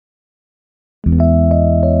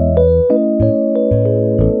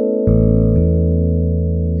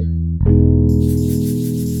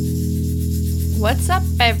What's up,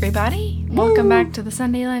 everybody? Woo! Welcome back to the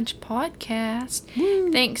Sunday Lunch Podcast.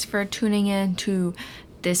 Woo! Thanks for tuning in to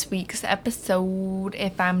this week's episode.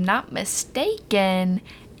 If I'm not mistaken,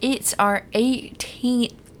 it's our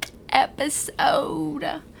 18th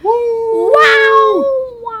episode. Woo!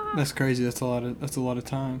 Wow! That's crazy. That's a lot of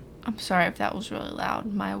time. I'm sorry if that was really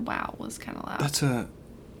loud. My wow was kind of loud.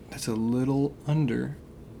 That's a little under.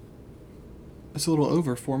 That's a little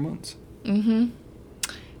over 4 months. Mm-hmm.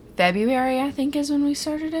 February, I think, is when we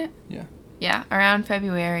started it. Yeah. Yeah, around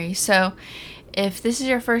February. So if this is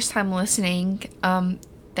your first time listening,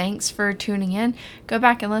 thanks for tuning in. Go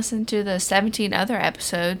back and listen to the 17 other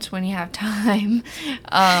episodes when you have time.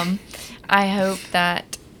 I hope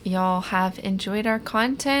that y'all have enjoyed our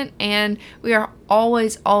content, and we are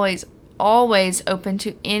always open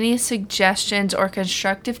to any suggestions or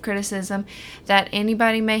constructive criticism that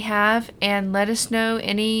anybody may have, and let us know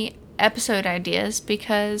any episode ideas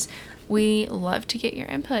because we love to get your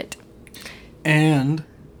input. And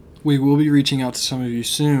we will be reaching out to some of you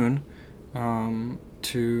soon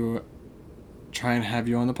to try and have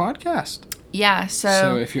you on the podcast. Yeah,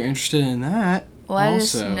 so if you're interested in that, let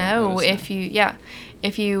us know. If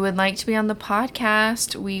you would like to be on the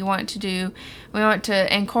podcast. We want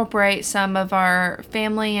to incorporate some of our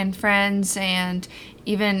family and friends, and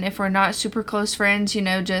even if we're not super close friends,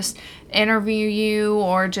 just interview you,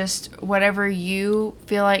 or just whatever you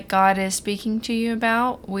feel like God is speaking to you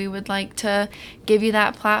about. We would like to give you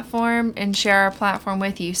that platform and share our platform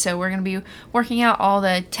with you. So we're going to be working out all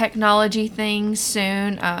the technology things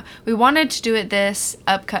soon. We wanted to do it this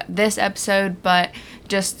episode, but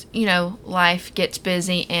just, life gets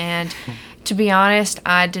busy, and to be honest,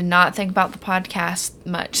 I did not think about the podcast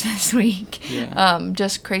much this week. Yeah.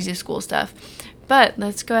 Just crazy school stuff. But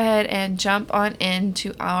let's go ahead and jump on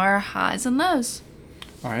into our highs and lows.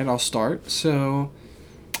 All right, I'll start. So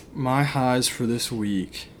my highs for this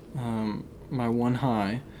week, my one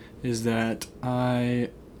high is that I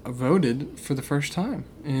voted for the first time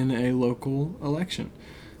in a local election.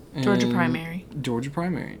 Georgia primary.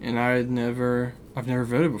 And I've never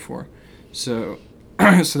voted before. So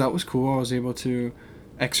that was cool. I was able to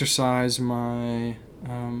exercise my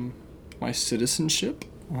my citizenship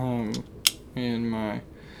and my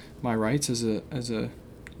rights as a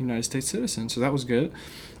United States citizen. So that was good.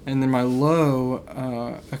 And then my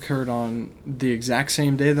low occurred on the exact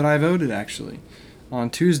same day that I voted, actually, on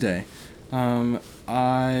Tuesday.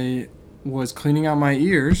 I was cleaning out my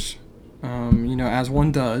ears, as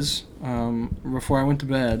one does, before I went to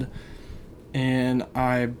bed, and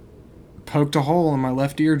I poked a hole in my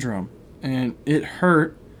left eardrum, and it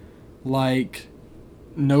hurt like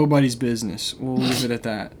nobody's business. We'll leave it at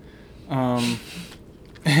that.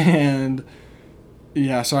 And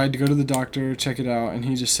yeah, so I had to go to the doctor, check it out, and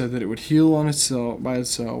he just said that it would heal on itself by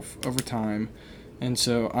itself over time. And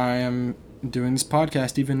so I am doing this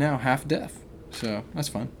podcast even now, half deaf. So that's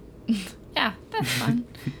fun. Yeah, that's fun.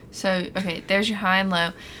 So, okay, there's your high and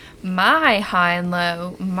low. My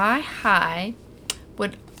high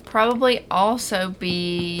would probably also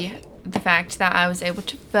be the fact that I was able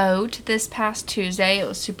to vote this past Tuesday. It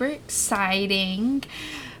was super exciting.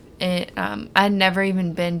 I'd never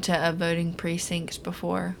even been to a voting precinct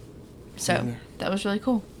before, so that was really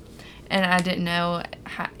cool. And I didn't know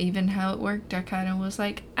how it worked. I kind of was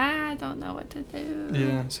like, I don't know what to do.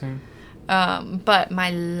 Yeah, same. But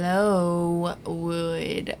my low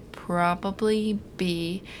would probably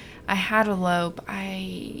be, I had a low, but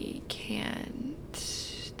I can't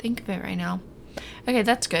think of it right now. Okay,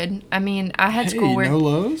 that's good. I mean, I had schoolwork. No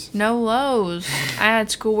lows? No lows. I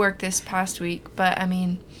had schoolwork this past week, but I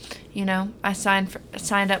mean, I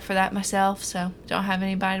signed up for that myself, so don't have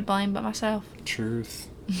anybody to blame but myself. Truth.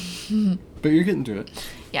 But you're getting through it.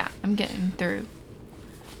 Yeah, I'm getting through.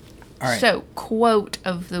 All right. So, quote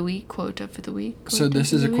of the week. So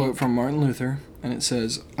this is a quote from Martin Luther, and it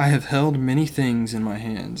says, "I have held many things in my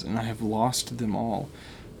hands, and I have lost them all.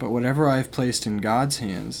 But whatever I have placed in God's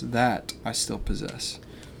hands, that I still possess."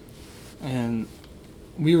 And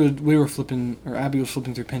we were flipping, or Abby was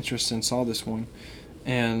flipping through Pinterest and saw this one.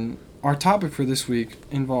 And our topic for this week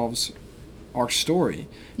involves our story.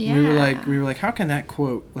 Yeah. We were like, how can that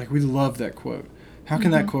quote, we love that quote. How can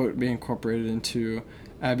that quote be incorporated into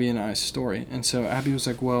Abby and I's story? And so Abby was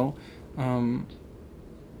like, well,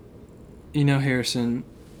 Harrison,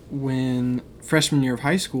 when freshman year of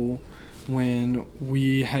high school, when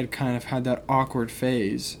we had kind of had that awkward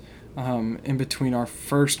phase in between our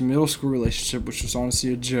first middle school relationship, which was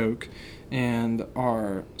honestly a joke, and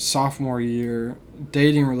our sophomore year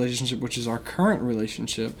dating relationship, which is our current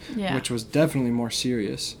relationship, which was definitely more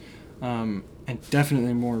serious and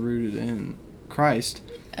definitely more rooted in Christ.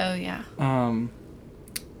 Oh, yeah.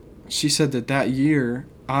 she said that year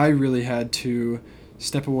I really had to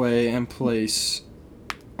step away and place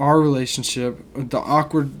our relationship, the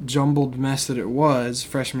awkward, jumbled mess that it was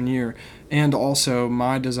freshman year, and also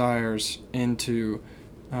my desires into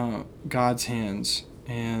God's hands,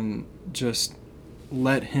 and just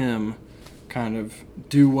let Him kind of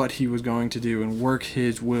do what He was going to do and work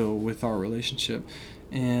His will with our relationship.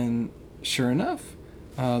 And sure enough,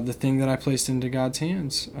 the thing that I placed into God's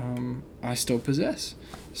hands, I still possess.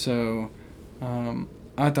 So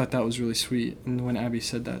I thought that was really sweet. And when Abby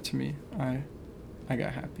said that to me, I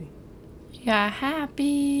got happy. You got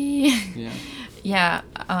happy. Yeah. Yeah.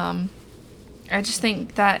 I just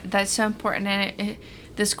think that's so important. And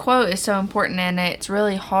this quote is so important, and it's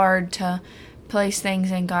really hard to place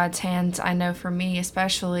things in God's hands. I know for me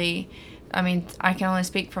especially, I mean, I can only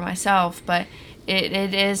speak for myself, but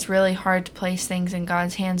it is really hard to place things in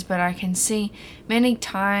God's hands. But I can see many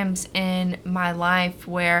times in my life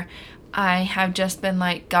where I have just been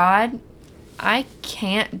like, God, I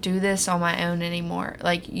can't do this on my own anymore.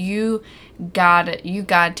 Like, you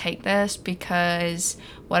gotta take this, because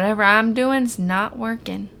whatever I'm doing's not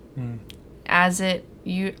working. As it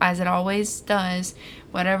always does.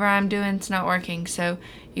 Whatever I'm doing's not working. So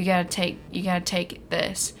you gotta take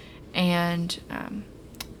this. And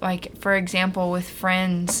like, for example, with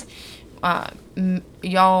friends,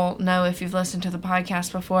 y'all know, if you've listened to the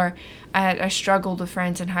podcast before, I struggled with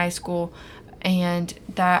friends in high school, and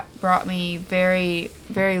that brought me very,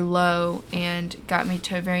 very low and got me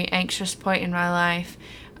to a very anxious point in my life.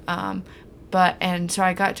 So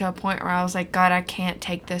I got to a point where I was like, God, I can't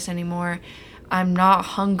take this anymore. I'm not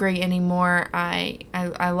hungry anymore. I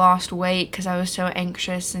lost weight because I was so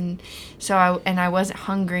anxious, and I wasn't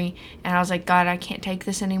hungry, and I was like, God, I can't take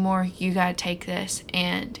this anymore. You gotta take this.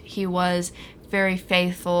 And He was very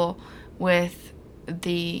faithful with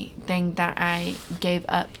the thing that I gave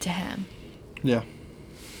up to Him. Yeah.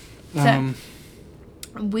 So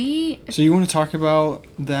you want to talk about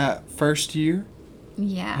that first year?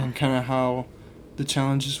 Yeah. And kind of how the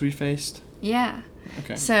challenges we faced? Yeah.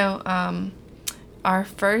 Okay. So, our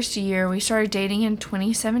first year, we started dating in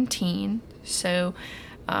 2017. So,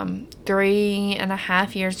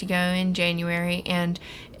 3.5 years ago in January. And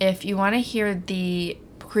if you want to hear the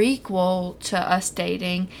prequel to us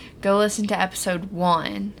dating, go listen to episode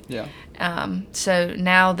 1. Yeah. So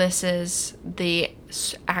now this is the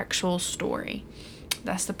actual story.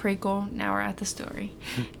 That's the prequel. Now we're at the story.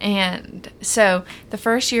 And so the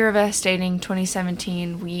first year of us dating,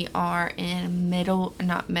 2017, we are in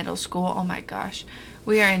not middle school. Oh my gosh.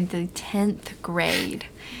 We are in the 10th grade.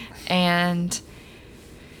 And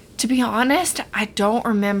to be honest, I don't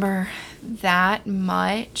remember that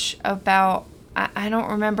much about, I don't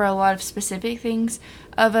remember a lot of specific things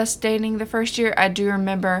of us dating the first year. I do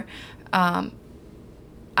remember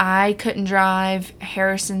I couldn't drive.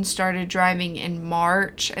 Harrison started driving in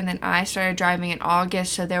March, and then I started driving in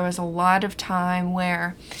August. So there was a lot of time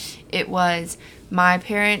where it was my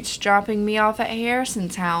parents dropping me off at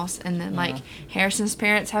Harrison's house, and then like Harrison's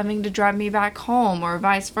parents having to drive me back home, or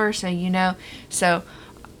vice versa, you know. So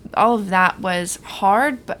all of that was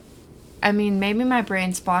hard, but I mean, maybe my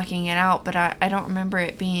brain's blocking it out, but I don't remember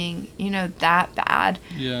it being, that bad.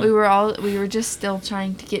 Yeah. We were just still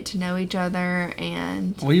trying to get to know each other,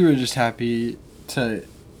 and we were just happy to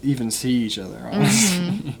even see each other,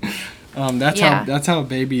 honestly. Mm-hmm. That's how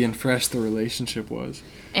baby and fresh the relationship was.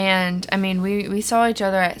 And I mean, we saw each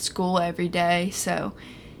other at school every day, so,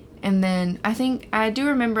 and then I do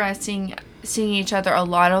remember us seeing each other a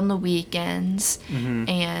lot on the weekends,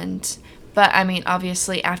 mm-hmm. But, I mean,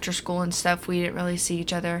 obviously, after school and stuff, we didn't really see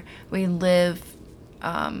each other. We live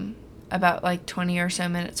about, 20 or so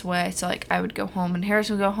minutes away. So, I would go home, and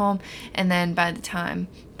Harrison would go home. And then by the time,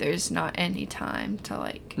 there's not any time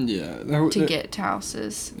to, get to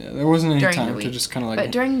houses. Yeah, there wasn't any time to just kind of,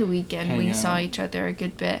 But during the weekend, we saw each other a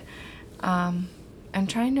good bit. I'm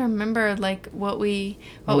trying to remember, what we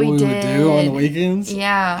did. Would do on the weekends?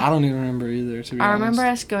 Yeah. I don't even remember either, to be honest. I remember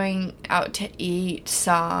us going out to eat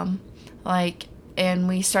some. And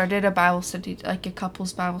we started a Bible study, a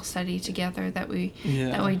couples Bible study together that we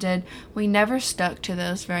did. We never stuck to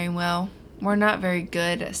those very well. We're not very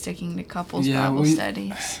good at sticking to couples Bible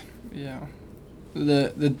studies. Yeah.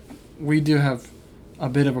 We do have a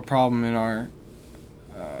bit of a problem in our,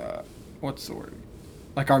 what's the word?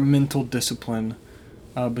 Our mental discipline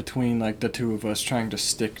between, the two of us trying to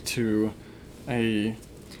stick to a...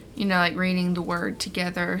 reading the word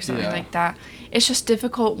together or something like that. It's just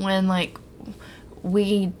difficult when,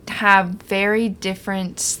 we have very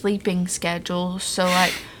different sleeping schedules. So,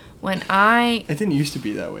 when It didn't used to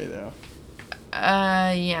be that way, though.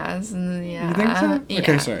 Yes. Yeah. You think so? Yeah.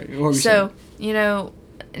 Okay, sorry. What were you So, you know,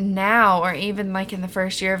 now or even like in the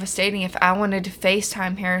first year of us dating, if I wanted to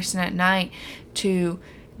FaceTime Harrison at night to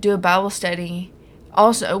do a Bible study,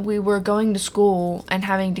 also we were going to school and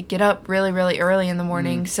having to get up really, really early in the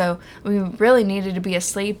morning, so we really needed to be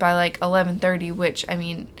asleep by like 11:30. Which I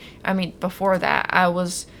mean, before that I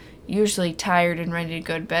was usually tired and ready to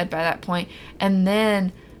go to bed by that point, and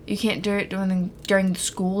then you can't do it during the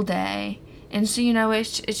school day. And so,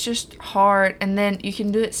 it's just hard. And then you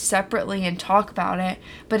can do it separately and talk about it,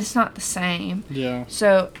 but it's not the same. Yeah.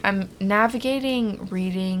 So I'm navigating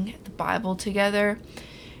reading the Bible together,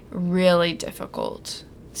 really difficult.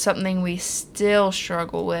 Something we still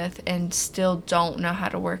struggle with and still don't know how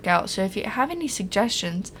to work out. So if you have any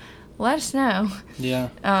suggestions, let us know. Yeah.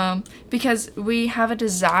 Because we have a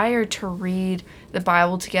desire to read the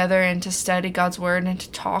Bible together and to study God's Word and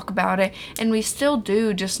to talk about it. And we still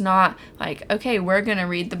do, just not like, okay, we're going to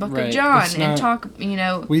read the book of John and talk,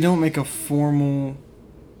 We don't make a formal...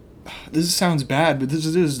 This sounds bad, but this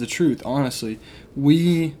is the truth, honestly.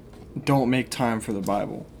 We don't make time for the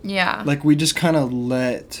Bible. Yeah. Like, we just kind of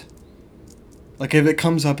let... Like, if it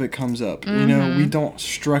comes up, it comes up. Mm-hmm. We don't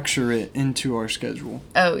structure it into our schedule.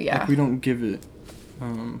 Oh, yeah. Like, we don't give it...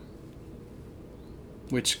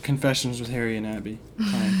 which, Confessions with Harry and Abby.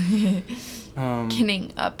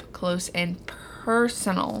 Getting up close and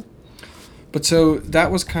personal. But so,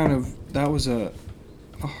 that was a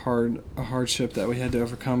hardship that we had to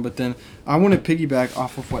overcome. But then, I want to piggyback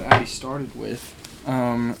off of what Abby started with.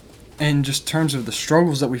 And just terms of the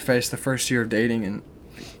struggles that we faced the first year of dating and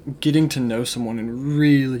getting to know someone and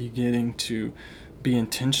really getting to be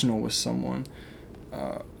intentional with someone.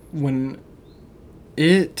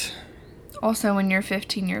 Also, when you're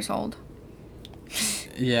 15 years old.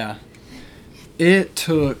 Yeah. It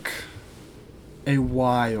took a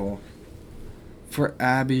while for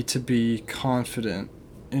Abby to be confident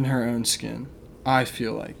in her own skin, I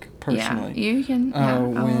feel like, personally. Yeah, you can.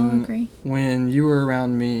 I'll agree. When you were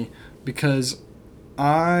around me, because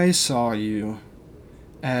I saw you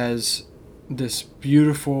as this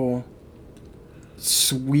beautiful,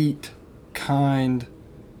 sweet, kind,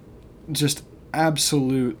 just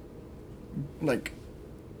absolute, like,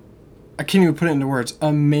 I can't even put it into words,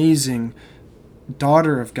 amazing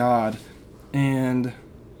daughter of God. And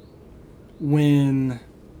when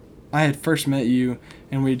I had first met you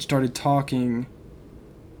and we started talking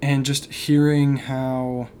and just hearing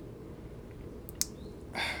how,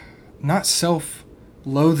 not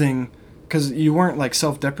self-loathing, because you weren't like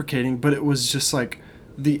self-deprecating, but it was just like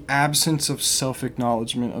the absence of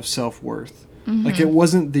self-acknowledgement of self-worth. Mm-hmm. Like, it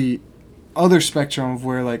wasn't the other spectrum of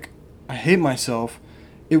where like I hate myself.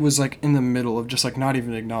 It was like in the middle of just like not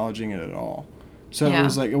even acknowledging it at all. So It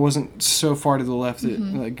was like, it wasn't so far to the left that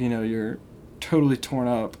like, you're totally torn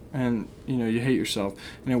up and you hate yourself,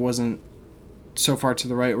 and it wasn't so far to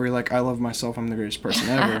the right where you're like, I love myself, I'm the greatest person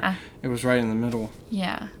ever. It was right in the middle.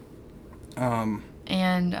 Yeah. And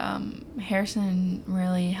Harrison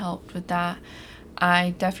really helped with that.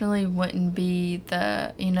 I definitely wouldn't be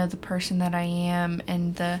the person that I am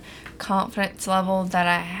and the confidence level that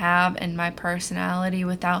I have in my personality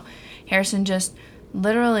without Harrison just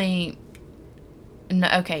literally,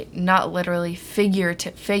 not literally,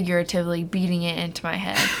 figuratively beating it into my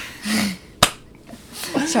head.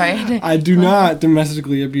 Sorry. I do not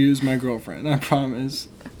domestically abuse my girlfriend, I promise.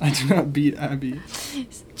 I do not beat Abby.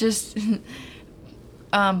 Just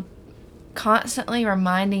constantly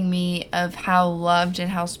reminding me of how loved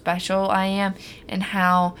and how special I am and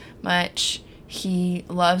how much he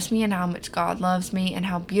loves me and how much God loves me and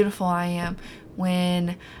how beautiful I am,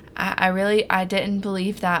 when I didn't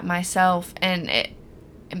believe that myself. And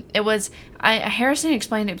it was Harrison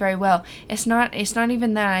explained it very well. It's not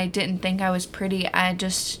even that I didn't think I was pretty. I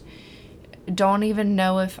just don't even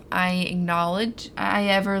know if I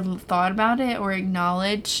ever thought about it or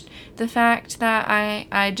acknowledged the fact that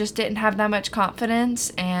I just didn't have that much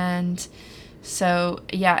confidence. And so,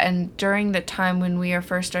 yeah, and during the time when we are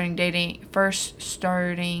first starting to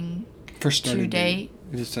date.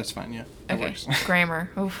 That's fine, yeah. Okay,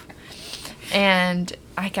 grammar. Oof. And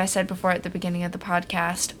like I said before at the beginning of the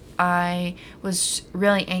podcast, I was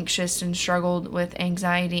really anxious and struggled with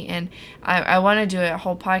anxiety, and I want to do a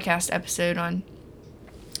whole podcast episode on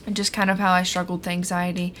just kind of how I struggled with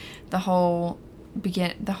anxiety the whole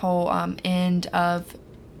end of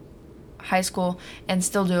high school, and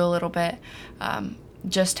still do a little bit.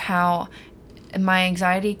 Just how my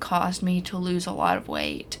anxiety caused me to lose a lot of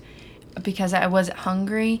weight because I wasn't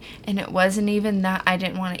hungry, and it wasn't even that I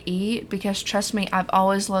didn't want to eat, because trust me, I've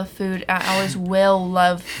always loved food. I always will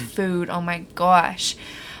love food. Oh my gosh.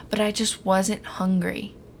 but I just wasn't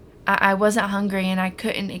hungry. I wasn't hungry, and I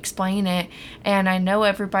couldn't explain it. And I know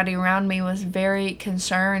everybody around me was very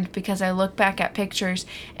concerned, because I look back at pictures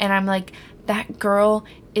and I'm like, that girl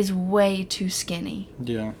is way too skinny.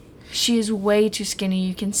 Yeah. She is way too skinny.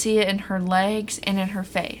 You can see it in her legs and in her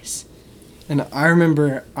face. And I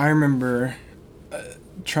remember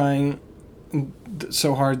trying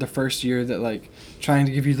so hard the first year that, like, trying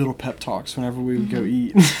to give you little pep talks whenever we would go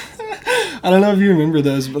eat. I don't know if you remember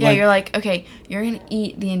those, but you're like, okay, you're gonna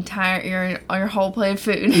eat the entire your whole plate of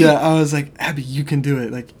food. Yeah, I was like, Abby, you can do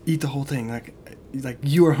it. Like, eat the whole thing. Like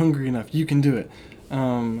you are hungry enough. You can do it.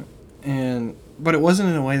 But it wasn't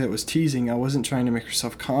in a way that was teasing. I wasn't trying to make her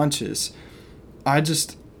self-conscious. I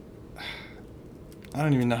don't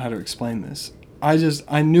even know how to explain this.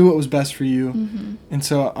 I knew what was best for you, and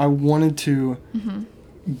so I wanted to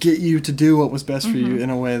get you to do what was best for you in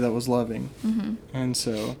a way that was loving. And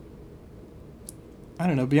so, I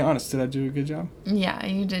don't know, be honest, did I do a good job? Yeah,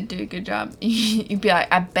 you did do a good job. You'd be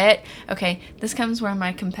like, I bet, okay, this comes where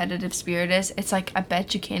my competitive spirit is. It's like, I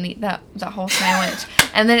bet you can't eat that whole sandwich.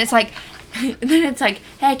 And then it's like,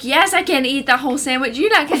 heck yes, I can eat the whole sandwich. You're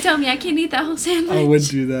not going to tell me I can't eat the whole sandwich. I would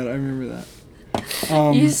do that. I remember that.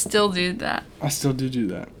 You still do that. I still do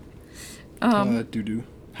that. Doo-doo.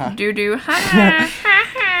 Ha. Doo-doo. Ha, ha,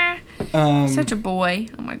 ha. Such a boy.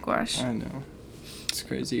 Oh my gosh. I know. It's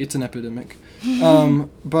crazy. It's an epidemic.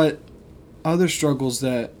 But other struggles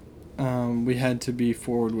that we had to be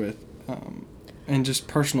forward with, and just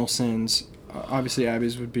personal sins, obviously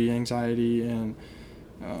Abby's would be anxiety and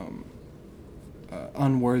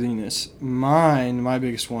unworthiness. My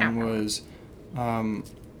biggest one was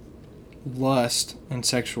lust and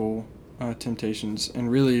sexual temptations,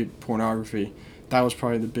 and really pornography. That was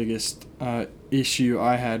probably the biggest issue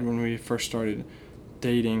I had when we first started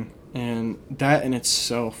dating, and that in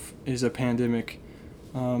itself is a pandemic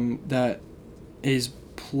that is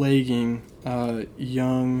plaguing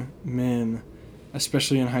young men,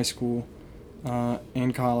 especially in high school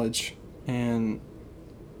and college. And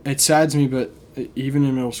it saddens me, but even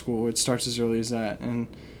in middle school, it starts as early as that, and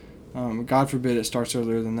God forbid it starts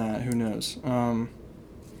earlier than that. Who knows?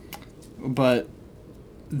 But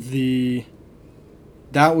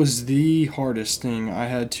that was the hardest thing I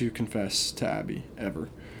had to confess to Abby ever,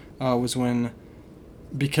 was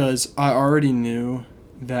because I already knew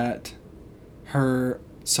that her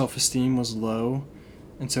self-esteem was low,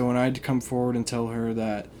 and so when I had to come forward and tell her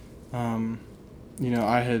that,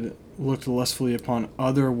 I had looked lustfully upon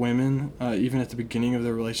other women, even at the beginning of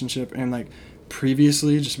the relationship, and like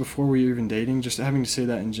previously, just before we were even dating, just having to say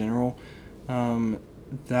that in general,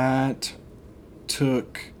 that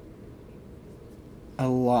took a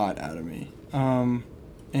lot out of me.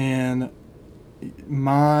 And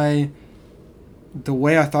the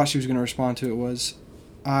way I thought she was going to respond to it was,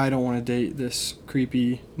 I don't want to date this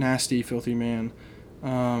creepy, nasty, filthy man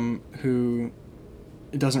who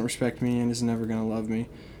doesn't respect me and is never going to love me.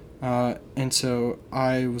 And so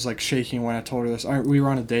I was like shaking when I told her this. We were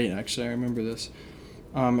on a date, actually. I remember this.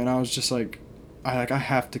 And I was just like, I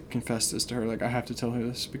have to confess this to her. Like, I have to tell her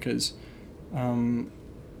this because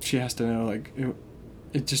she has to know, like,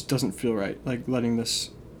 it just doesn't feel right, like, letting this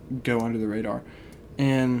go under the radar.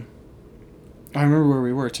 And I remember where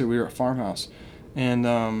we were, too. We were at Farmhouse. And,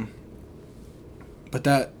 but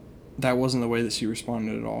that wasn't the way that she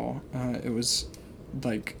responded at all. It was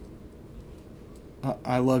like,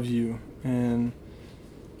 I love you, and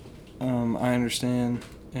I understand,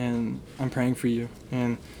 and I'm praying for you.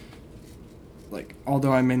 And, like,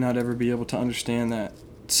 although I may not ever be able to understand that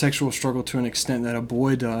sexual struggle to an extent that a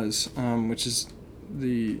boy does, which is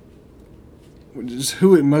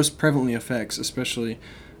who it most prevalently affects, especially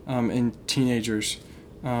in teenagers,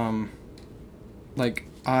 like,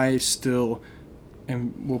 I still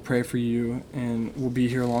will pray for you and will be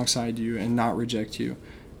here alongside you and not reject you,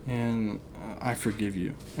 and I forgive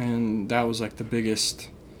you. And that was like the biggest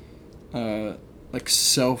like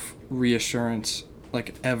self-reassurance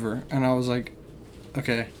like ever. And I was like,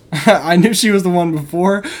 okay, I knew she was the one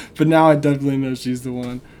before, but now I definitely know she's the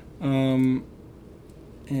one. And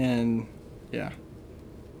yeah.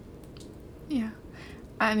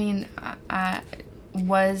 I mean, I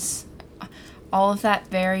was all of that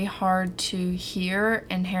very hard to hear,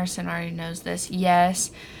 and Harrison already knows this.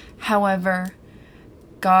 Yes. However,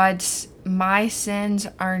 my sins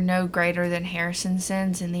are no greater than Harrison's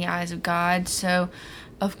sins in the eyes of God. So,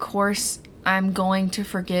 of course, I'm going to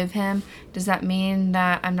forgive him. Does that mean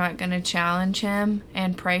that I'm not going to challenge him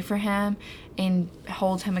and pray for him and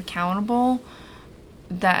hold him accountable?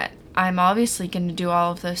 That I'm obviously going to do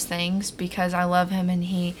all of those things because I love him and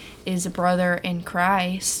he is a brother in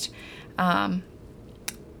Christ.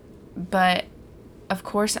 but of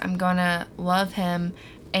course I'm gonna love him.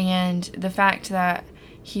 And the fact that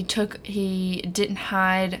he didn't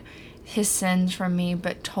hide his sins from me,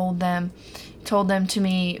 but told them to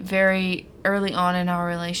me very early on in our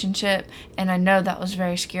relationship. And I know that was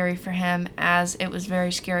very scary for him, as it was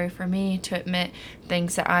very scary for me to admit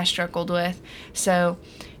things that I struggled with. So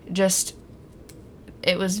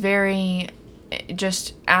it was very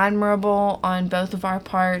just admirable on both of our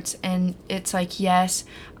parts. And it's like, yes,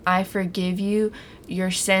 I forgive you.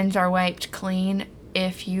 Your sins are wiped clean.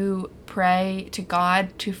 If you pray to God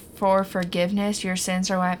for forgiveness, your sins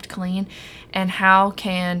are wiped clean. And how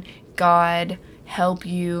can God help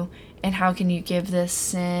you, and how can you give this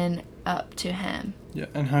sin up to him? Yeah,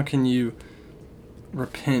 and how can you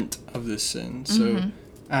repent of this sin? So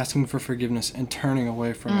asking for forgiveness and turning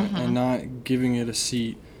away from it, and not giving it a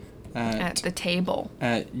seat at the table,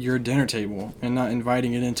 at your dinner table, and not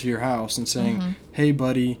inviting it into your house and saying, hey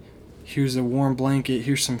buddy, here's a warm blanket,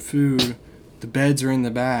 here's some food, the beds are in the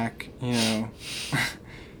back,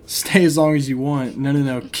 stay as long as you want.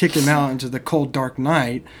 No, kick him out into the cold dark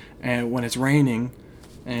night and when it's raining,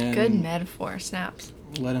 and good metaphor, snaps.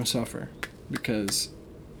 Let him suffer, because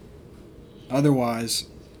otherwise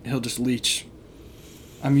he'll just leech.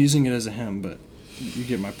 I'm using it as a hymn, but you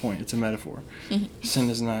get my point. It's a metaphor. Sin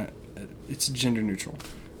is not, it's gender neutral.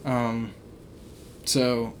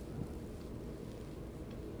 So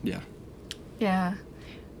yeah,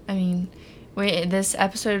 I mean, this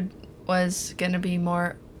episode was gonna be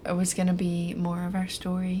more of our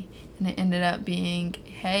story, and it ended up being,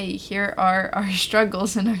 hey, here are our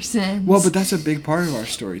struggles and our sins. Well, but that's a big part of our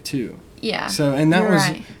story too. Yeah. So, and that was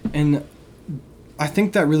right. And I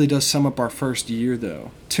think that really does sum up our first year,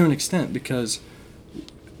 though, to an extent, because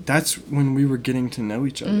that's when we were getting to know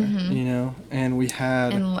each other, and we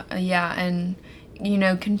had... And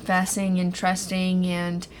confessing and trusting,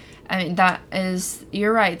 and I mean,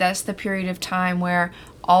 you're right, that's the period of time where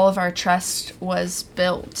all of our trust was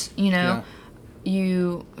built, Yeah.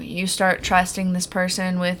 You start trusting this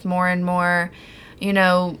person with more and more,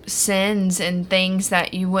 sins and things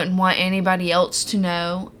that you wouldn't want anybody else to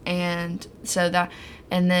know, and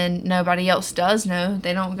then nobody else does know.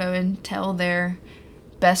 They don't go and tell their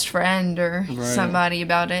best friend or somebody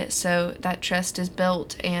about it, so that trust is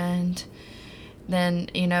built, and then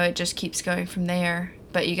it just keeps going from there.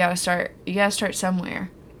 But you gotta start somewhere.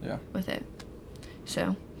 Yeah. With it.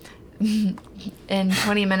 So in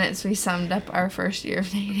 20 minutes we summed up our first year of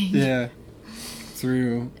dating. Yeah.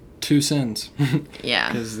 Through 2 sins.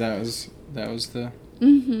 Yeah. Because that was the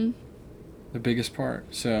the biggest part.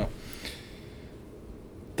 So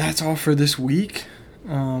that's all for this week.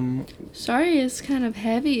 Sorry, it's kind of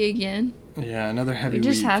heavy again. Yeah, another heavy week.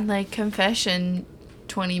 We just had confession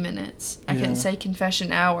 20 minutes. I couldn't say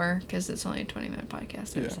confession hour because it's only a 20-minute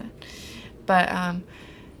podcast episode. Yeah. But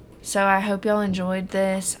so I hope y'all enjoyed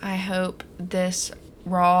this. I hope this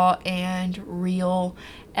raw and real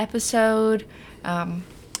episode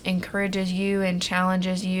encourages you and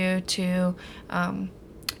challenges you to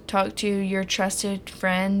talk to your trusted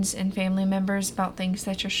friends and family members about things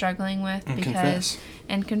that you're struggling with,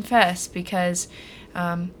 and confess because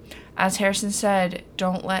as Harrison said,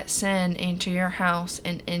 don't let sin into your house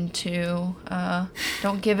and into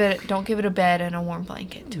don't give it a bed and a warm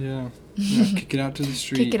blanket. Yeah. Kick it out to the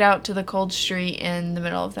street. Kick it out to the cold street in the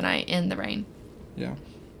middle of the night in the rain. Yeah.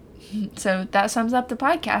 So that sums up the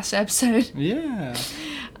podcast episode. Yeah.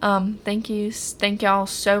 Thank y'all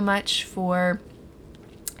so much for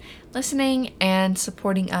listening and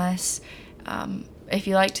supporting us. If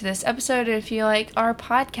you liked this episode, if you like our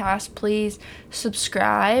podcast, please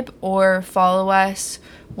subscribe or follow us,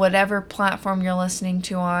 whatever platform you're listening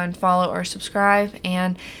to on. Follow or subscribe,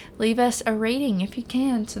 and leave us a rating if you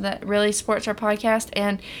can, so that really supports our podcast.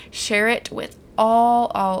 And share it with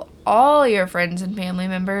all your friends and family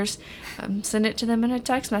members. Send it to them in a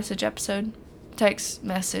text message episode.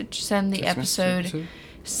 Send the episode.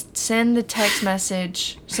 Send the text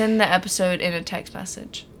message. Send the episode in a text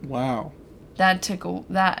message. Wow. That took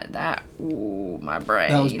my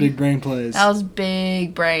brain. That was big brain plays. That was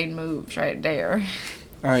big brain moves right there.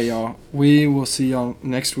 All right, y'all. We will see y'all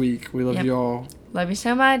next week. We love y'all. Love you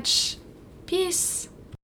so much. Peace.